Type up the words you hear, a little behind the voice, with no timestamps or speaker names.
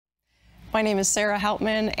My name is Sarah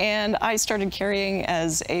Hauptman, and I started carrying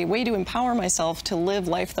as a way to empower myself to live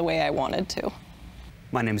life the way I wanted to.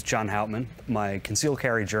 My name is Jon Hauptman. My concealed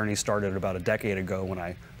carry journey started about a decade ago when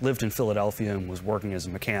I lived in Philadelphia and was working as a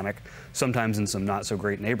mechanic, sometimes in some not so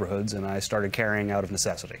great neighborhoods, and I started carrying out of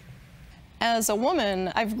necessity. As a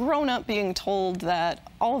woman, I've grown up being told that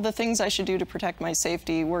all of the things I should do to protect my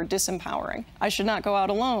safety were disempowering. I should not go out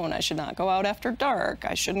alone. I should not go out after dark.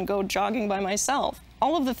 I shouldn't go jogging by myself.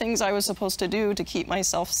 All of the things I was supposed to do to keep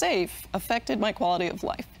myself safe affected my quality of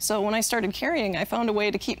life. So when I started carrying, I found a way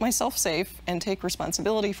to keep myself safe and take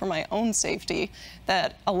responsibility for my own safety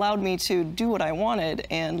that allowed me to do what I wanted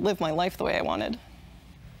and live my life the way I wanted.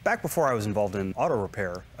 Back before I was involved in auto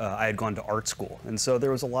repair, I had gone to art school, and so there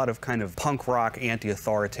was a lot of kind of punk rock,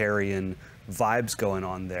 anti-authoritarian vibes going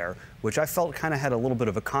on there, which I felt kind of had a little bit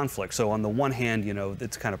of a conflict. So on the one hand, you know,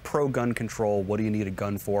 it's kind of pro-gun control, what do you need a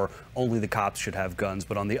gun for? Only the cops should have guns.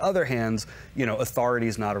 But on the other hand, you know, authority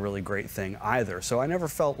is not a really great thing either. So I never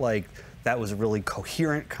felt like that was a really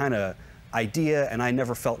coherent kind of idea, and I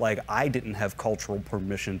never felt like I didn't have cultural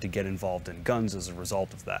permission to get involved in guns as a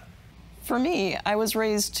result of that. For me, I was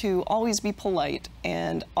raised to always be polite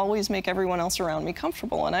and always make everyone else around me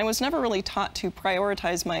comfortable, and I was never really taught to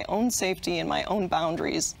prioritize my own safety and my own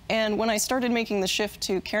boundaries. And when I started making the shift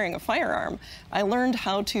to carrying a firearm, I learned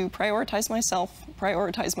how to prioritize myself,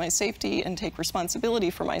 prioritize my safety, and take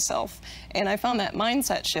responsibility for myself. And I found that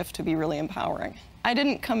mindset shift to be really empowering. I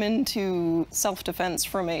didn't come into self-defense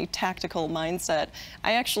from a tactical mindset.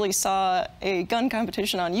 I actually saw a gun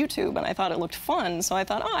competition on YouTube and I thought it looked fun, so I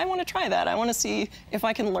thought, oh, I want to try that. I want to see if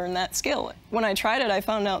I can learn that skill. When I tried it, I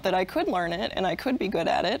found out that I could learn it and I could be good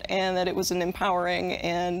at it, and that it was an empowering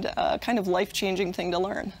and kind of life-changing thing to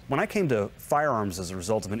learn. When I came to firearms as a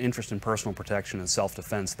result of an interest in personal protection and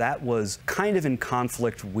self-defense, that was kind of in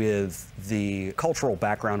conflict with the cultural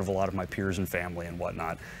background of a lot of my peers and family and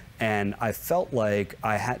whatnot. And I felt like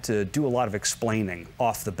I had to do a lot of explaining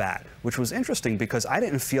off the bat, which was interesting because I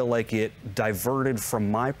didn't feel like it diverted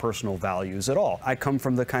from my personal values at all. I come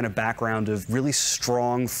from the kind of background of really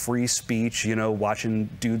strong free speech, you know, watching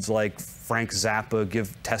dudes like Frank Zappa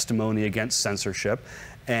give testimony against censorship,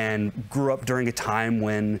 and grew up during a time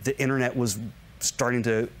when the internet was starting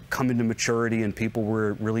to come into maturity and people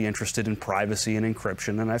were really interested in privacy and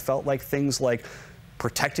encryption. And I felt like things like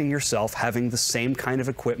protecting yourself, having the same kind of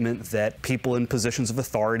equipment that people in positions of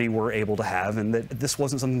authority were able to have, and that this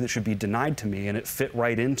wasn't something that should be denied to me, and it fit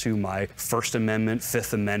right into my First Amendment,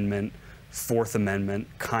 Fifth Amendment, Fourth Amendment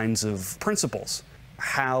kinds of principles.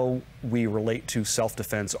 How we relate to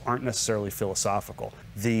self-defense aren't necessarily philosophical.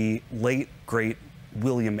 The late, great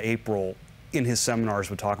William April in his seminars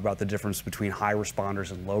would talk about the difference between high responders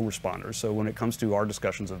and low responders. So when it comes to our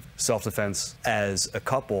discussions of self-defense as a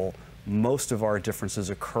couple, most of our differences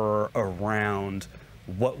occur around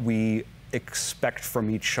what we expect from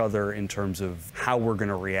each other in terms of how we're going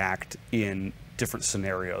to react in different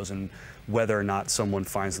scenarios, and whether or not someone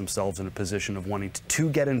finds themselves in a position of wanting to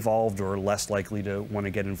get involved or less likely to want to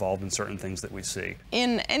get involved in certain things that we see.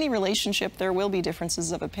 In any relationship, there will be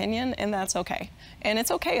differences of opinion, and that's okay. And it's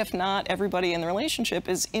okay if not everybody in the relationship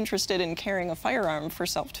is interested in carrying a firearm for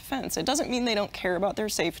self-defense. It doesn't mean they don't care about their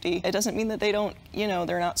safety. It doesn't mean that they don't, you know,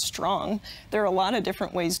 they're not strong. There are a lot of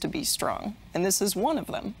different ways to be strong, and this is one of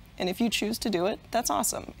them. And if you choose to do it, that's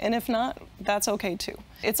awesome. And if not, that's okay too.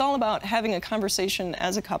 It's all about having a conversation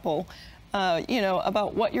as a couple, you know,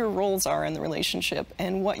 about what your roles are in the relationship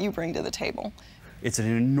and what you bring to the table. It's an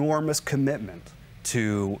enormous commitment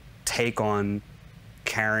to take on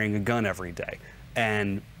carrying a gun every day.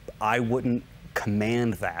 And I wouldn't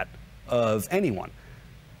command that of anyone.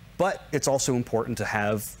 But it's also important to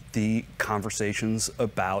have the conversations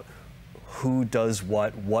about who does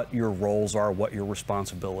what your roles are, what your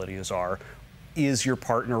responsibilities are. Is your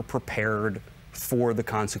partner prepared for the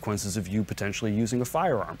consequences of you potentially using a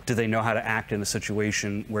firearm? Do they know how to act in a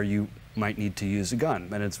situation where you might need to use a gun?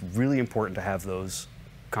 And it's really important to have those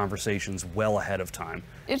conversations well ahead of time.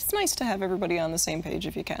 It's nice to have everybody on the same page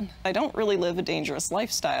if you can. I don't really live a dangerous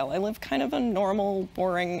lifestyle. I live kind of a normal,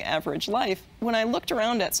 boring, average life. When I looked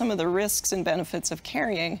around at some of the risks and benefits of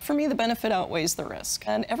carrying, for me the benefit outweighs the risk.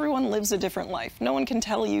 And everyone lives a different life. No one can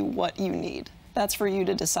tell you what you need. That's for you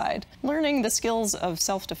to decide. Learning the skills of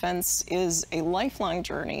self-defense is a lifelong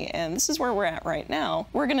journey, and this is where we're at right now.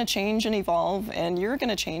 We're gonna change and evolve, and you're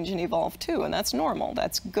gonna change and evolve too, and that's normal,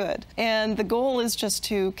 that's good. And the goal is just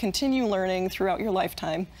to continue learning throughout your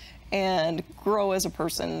lifetime and grow as a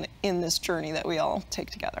person in this journey that we all take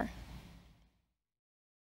together.